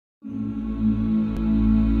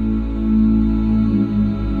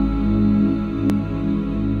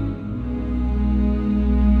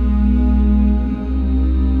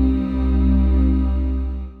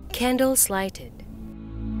candles lighted.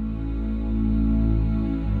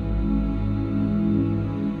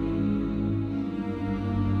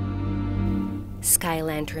 Sky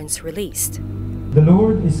lanterns released. The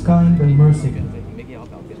Lord is kind and merciful.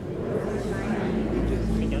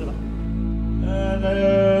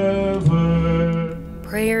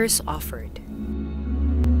 Prayers offered.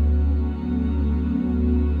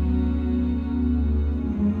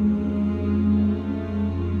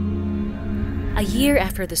 A year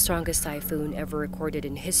after the strongest typhoon ever recorded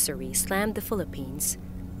in history slammed the Philippines,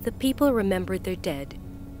 the people remembered their dead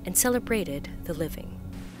and celebrated the living.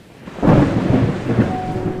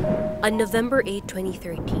 On November 8,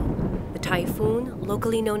 2013, the typhoon,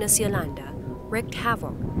 locally known as Yolanda, wreaked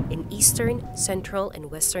havoc in eastern, central, and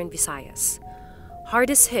western Visayas.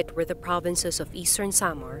 Hardest hit were the provinces of Eastern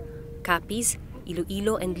Samar, Capiz,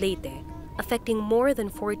 Iloilo, and Leyte, affecting more than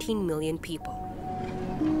 14 million people.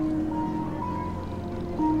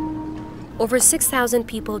 Over 6,000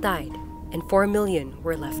 people died, and 4 million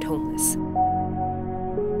were left homeless.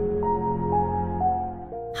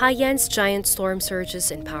 Haiyan's giant storm surges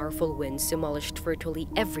and powerful winds demolished virtually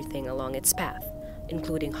everything along its path,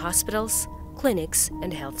 including hospitals, clinics,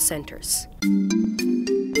 and health centers.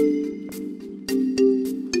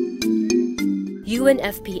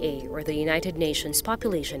 UNFPA, or the United Nations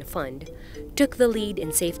Population Fund, took the lead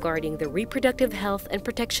in safeguarding the reproductive health and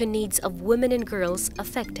protection needs of women and girls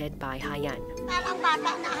affected by Haiyan.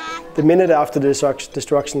 The minute after the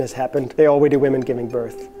destruction has happened, there are already women giving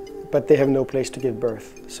birth, but they have no place to give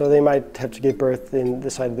birth. So they might have to give birth in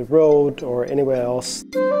the side of the road or anywhere else.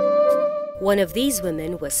 One of these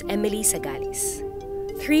women was Emily Sagalis.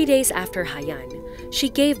 3 days after Haiyan, she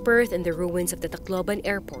gave birth in the ruins of the Tacloban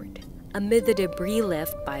airport, amid the debris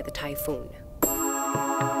left by the typhoon.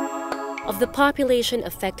 Of the population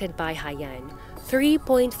affected by Haiyan,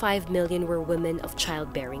 3.5 million were women of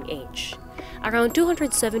childbearing age. Around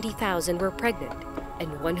 270,000 were pregnant,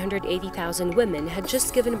 and 180,000 women had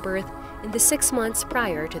just given birth in the 6 months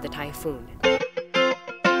prior to the typhoon.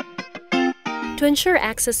 To ensure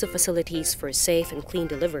access to facilities for safe and clean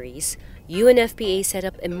deliveries, UNFPA set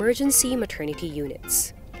up emergency maternity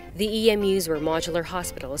units. The EMUs were modular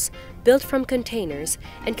hospitals built from containers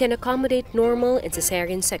and can accommodate normal and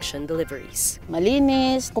cesarean section deliveries.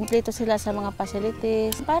 Malinis, kumpleto sila sa mga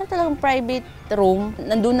facilities. Para talagang private room,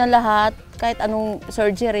 nandun na lahat. Kahit anong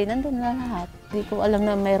surgery, nandun na lahat. Hindi ko alam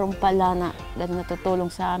na mayroon pala na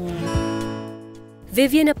natutulong sa amin.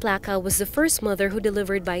 Vivian Aplaca was the first mother who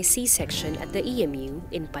delivered by C-section at the EMU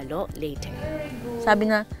in Palo, Leyte.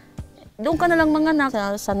 Sabi na, doon ka na lang mga anak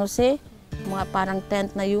sa San Jose. Mga parang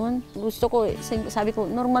tent na yun. Gusto ko, sabi ko,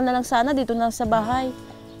 normal na lang sana dito na sa bahay.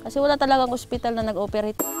 Kasi wala talagang ospital na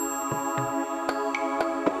nag-operate.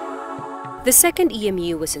 The second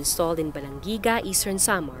EMU was installed in Balangiga, Eastern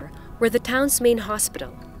Samar, where the town's main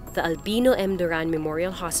hospital, the Albino M. Duran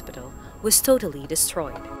Memorial Hospital, was totally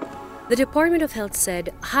destroyed. The Department of Health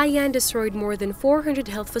said Haiyan destroyed more than 400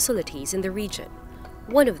 health facilities in the region.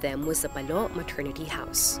 One of them was the Palo Maternity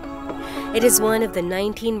House. It is one of the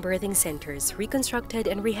 19 birthing centers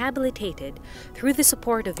reconstructed and rehabilitated through the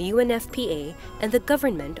support of UNFPA and the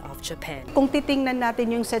government of Japan. Kung titingnan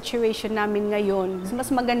natin yung situation namin ngayon,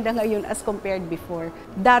 mas maganda ngayon as compared before.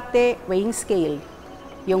 Dati, weighing scale,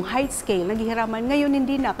 yung height scale, naghihiraman. Ngayon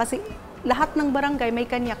hindi na kasi lahat ng barangay may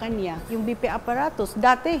kanya-kanya. Yung BP apparatus,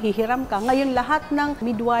 dati hihiram ka. Ngayon lahat ng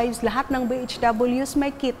midwives, lahat ng BHWs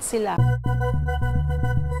may kit sila.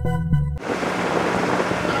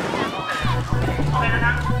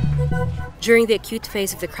 During the acute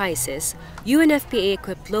phase of the crisis, UNFPA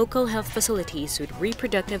equipped local health facilities with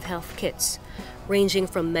reproductive health kits, ranging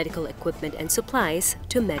from medical equipment and supplies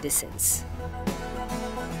to medicines.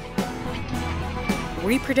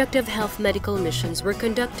 Reproductive health medical missions were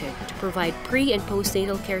conducted to provide pre- and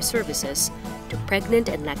postnatal care services to pregnant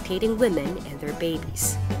and lactating women and their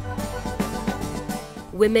babies.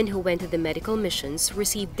 Women who went to the medical missions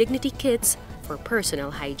received dignity kits for personal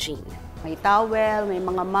hygiene. May towel, may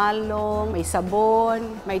mga malong, may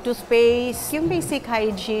sabon, may toothpaste, yung basic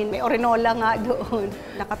hygiene, may orinola nga doon.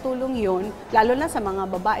 Nakatulong yun, lalo na sa mga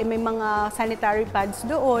babae, may mga sanitary pads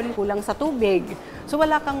doon, kulang sa tubig. So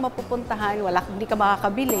wala kang mapupuntahan, hindi ka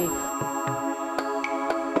makakabili.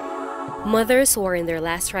 Mothers who are in their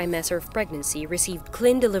last trimester of pregnancy received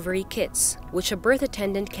clean delivery kits, which a birth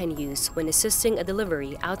attendant can use when assisting a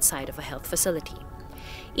delivery outside of a health facility.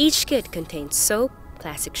 Each kit contains soap,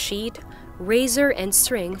 plastic sheet, razor, and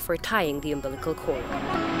string for tying the umbilical cord.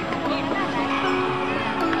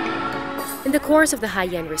 In the course of the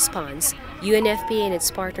Haiyan response, UNFPA and its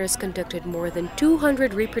partners conducted more than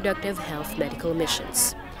 200 reproductive health medical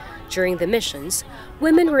missions. During the missions,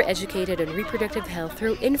 women were educated on reproductive health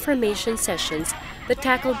through information sessions that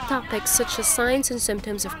tackled topics such as signs and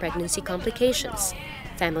symptoms of pregnancy complications,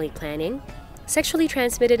 family planning, sexually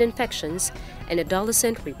transmitted infections, and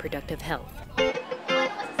adolescent reproductive health.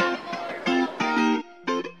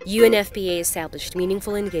 UNFPA established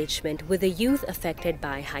meaningful engagement with the youth affected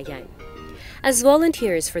by Haiyan. As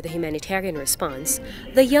volunteers for the humanitarian response,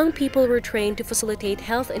 the young people were trained to facilitate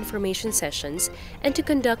health information sessions and to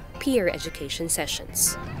conduct peer education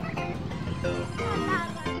sessions.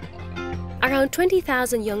 Around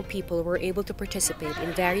 20,000 young people were able to participate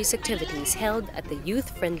in various activities held at the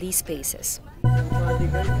youth-friendly spaces.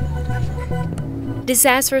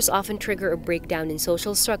 Disasters often trigger a breakdown in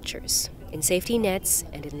social structures, in safety nets,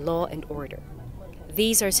 and in law and order.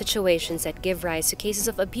 These are situations that give rise to cases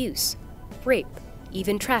of abuse, rape,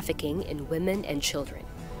 even trafficking in women and children.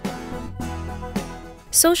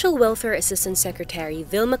 Social Welfare Assistant Secretary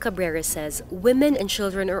Vilma Cabrera says women and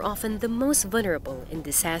children are often the most vulnerable in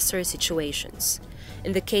disaster situations.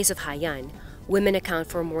 In the case of Haiyan, women account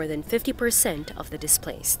for more than 50% of the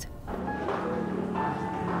displaced.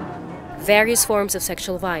 Various forms of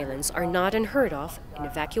sexual violence are not unheard of in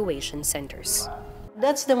evacuation centers.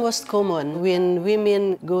 That's the most common. When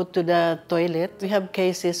women go to the toilet, we have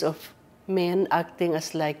cases of men acting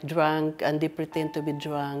as like drunk, and they pretend to be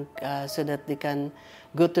drunk so that they can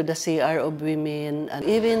go to the CR of women. And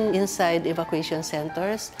even inside evacuation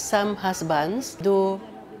centers, some husbands do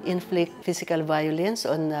inflict physical violence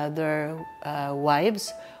on their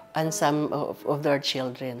wives and some of their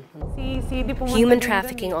children. Human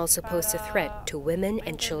trafficking also posed a threat to women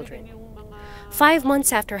and children. 5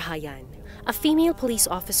 months after Haiyan, a female police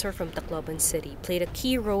officer from Tacloban City played a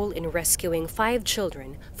key role in rescuing 5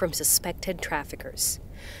 children from suspected traffickers.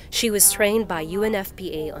 She was trained by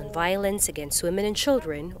UNFPA on violence against women and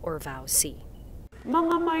children, or VAUC.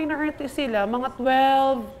 Mga minority sila, mga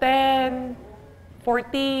 12, 10,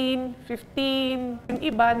 14, 15. Yung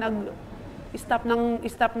iba stop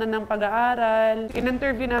na ng pag-aaral.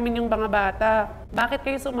 In-interview namin yung mga bata. Bakit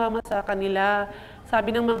kayo sumama sa kanila?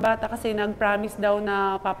 Sabi ng mga bata kasi nag-promise daw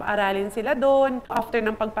na papaaralin sila doon. After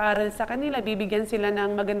ng pagpaaral sa kanila, bibigyan sila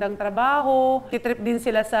ng magandang trabaho. Titrip din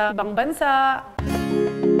sila sa ibang bansa.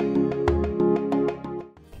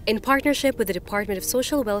 In partnership with the Department of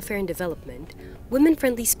Social Welfare and Development,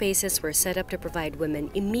 women-friendly spaces were set up to provide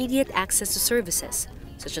women immediate access to services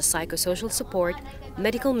such as psychosocial support,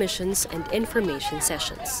 medical missions, and information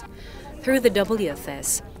sessions. Through the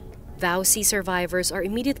WFS, VAUC survivors are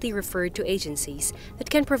immediately referred to agencies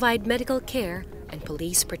that can provide medical care and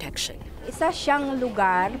police protection. Isa siyang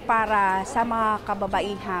lugar para sa mga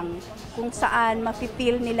kababaihang kung saan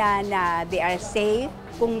mafe-feel nila na they are safe.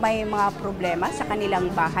 Kung may mga problema sa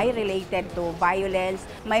kanilang bahay related to violence,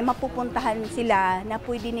 may mapupuntahan sila na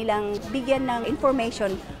pwede nilang bigyan ng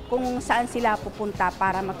information kung saan sila pupunta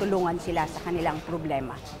para matulungan sila sa kanilang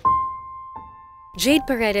problema. Jade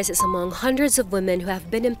Paredes is among hundreds of women who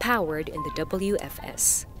have been empowered in the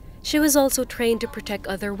WFS. She was also trained to protect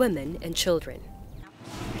other women and children.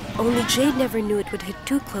 Only Jade never knew it would hit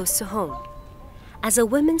too close to home. As a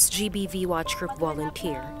women's GBV Watch Group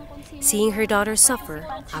volunteer, seeing her daughter suffer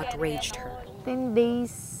outraged her. 10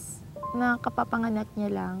 days na kapapanganak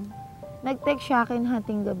niya lang, nag-text siya akin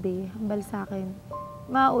hating gabi, hambal sa akin.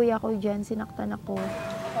 Mauwi ako dyan, sinaktan ako.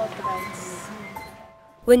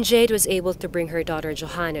 When Jade was able to bring her daughter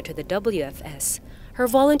Johanna to the WFS, her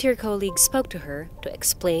volunteer colleagues spoke to her to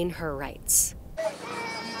explain her rights.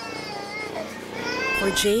 For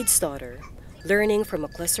Jade's daughter, learning from a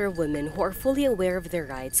cluster of women who are fully aware of their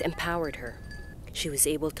rights empowered her. She was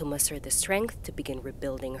able to muster the strength to begin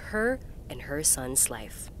rebuilding her and her son's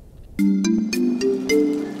life.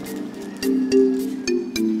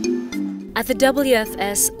 At the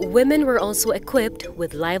WFS, women were also equipped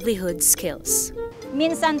with livelihood skills.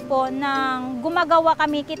 Minsan po, nang gumagawa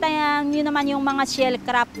kami, kita nyo naman yung mga shell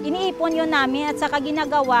craft. Iniipon yun namin at saka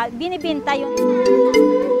ginagawa, binibinta yun.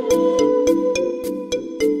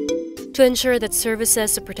 To ensure that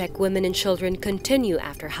services to protect women and children continue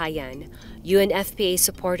after Haiyan, UNFPA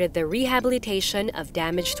supported the rehabilitation of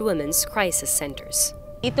damaged women's crisis centers.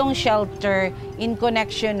 Itong shelter in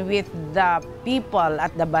connection with the people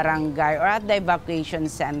at the barangay or at the evacuation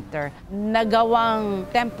center, nagawang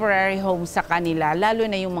temporary home sa kanila, lalo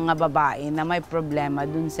na yung mga babae na may problema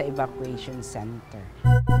dun sa evacuation center.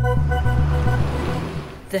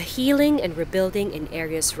 The healing and rebuilding in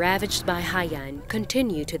areas ravaged by Haiyan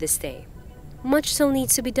continue to this day. Much still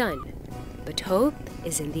needs to be done, but hope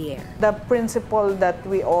is in the air. The principle that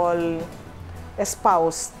we all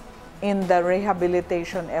espouse in the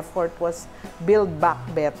rehabilitation effort was build back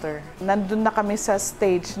better. Nandun na kami sa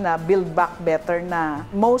stage na build back better na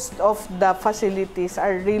most of the facilities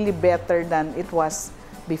are really better than it was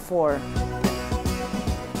before.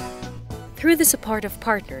 Through the support of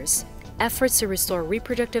partners, efforts to restore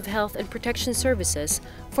reproductive health and protection services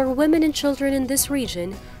for women and children in this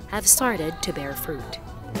region have started to bear fruit.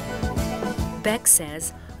 Beck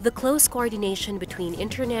says the close coordination between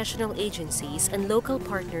international agencies and local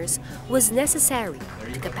partners was necessary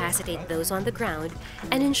to capacitate those on the ground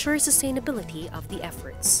and ensure sustainability of the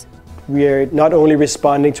efforts. We are not only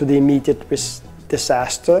responding to the immediate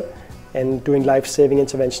disaster and doing life-saving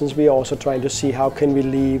interventions, we are also trying to see how can we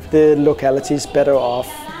leave the localities better off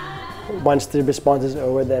once the response is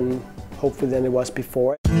over hopefully than it was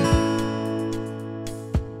before.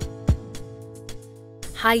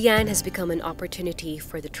 Haiyan has become an opportunity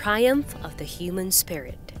for the triumph of the human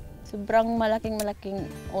spirit. Sobrang malaking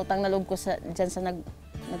utang na loob ko dyan sa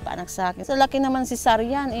nagpaanak sa akin. Sa laki naman si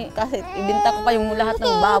Saryan, kasi ibinta ko pa yung lahat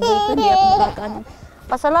ng baboy ko, hindi ako makakaano.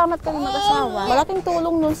 Pasalamat kami mag-asawa. Malaking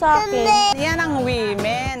tulong nun sa akin. Yan ang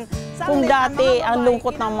women. Kung dati ang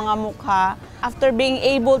lungkot ng mga mukha, after being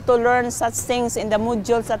able to learn such things in the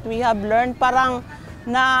modules that we have learned, parang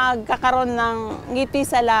nagkakaroon ng ngiti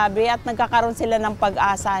sa labi at nagkakaroon sila ng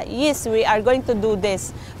pag-asa. Yes, we are going to do this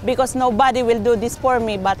because nobody will do this for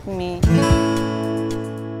me but me.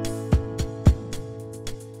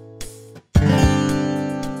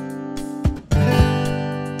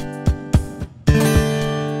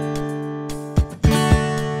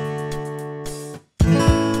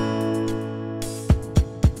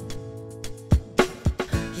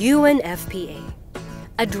 UNFPA,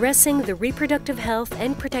 addressing the reproductive health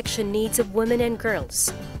and protection needs of women and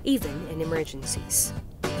girls, even in emergencies.